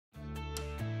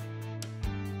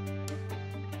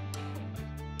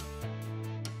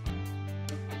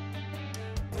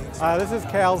This is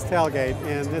CALS Tailgate,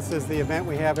 and this is the event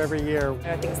we have every year.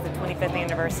 I think it's the 25th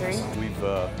anniversary. We've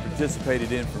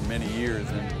participated in for many years,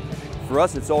 and for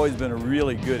us it's always been a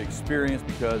really good experience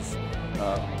because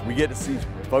we get to see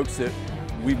folks that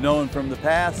we've known from the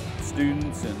past,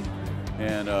 students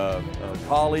and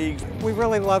colleagues. We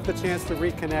really love the chance to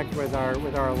reconnect with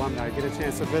our alumni, get a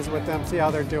chance to visit with them, see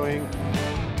how they're doing.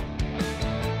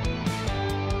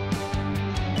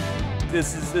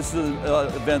 This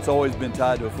event's always been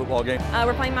tied to a football game.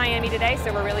 We're playing Miami today,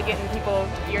 so we're really getting people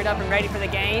geared up and ready for the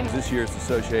game. This year it's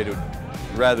associated,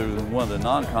 rather than one of the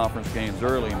non-conference games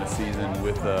early in the season,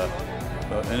 with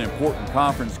an important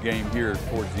conference game here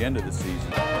towards the end of the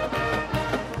season.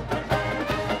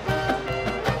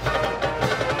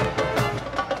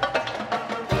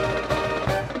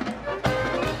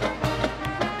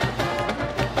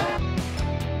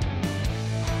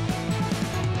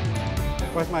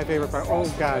 What's my favorite part? Oh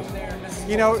gosh.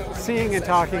 You know, seeing and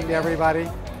talking to everybody,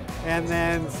 and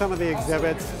then some of the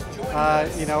exhibits,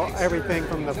 you know, everything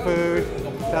from the food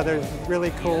to there's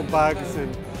really cool bugs,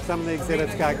 and some of the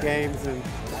exhibits got games and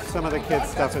some of the kids'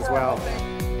 stuff as well.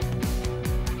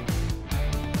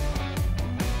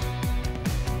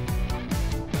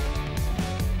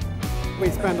 We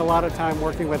spend a lot of time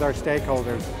working with our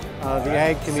stakeholders, the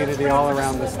ag community all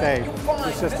around the state.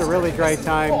 It's just a really great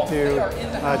time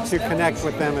to connect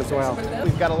with them as well.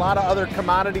 We've got a lot of other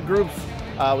commodity groups.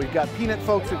 We've got peanut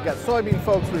folks, we've got soybean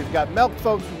folks, we've got milk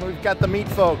folks, we've got the meat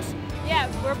folks. Yeah,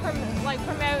 we're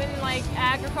promoting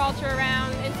agriculture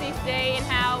around NC State and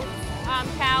how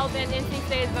CALS and NC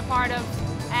State is a part of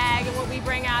ag and what we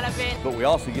bring out of it. But we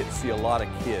also get to see a lot of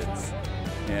kids.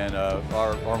 And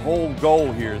our whole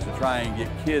goal here is to try and get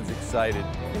kids excited.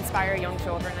 Inspire young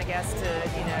children, I guess, to,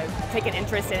 you know, take an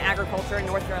interest in agriculture in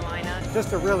North Carolina.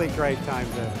 Just a really great time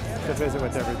to visit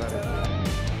with everybody.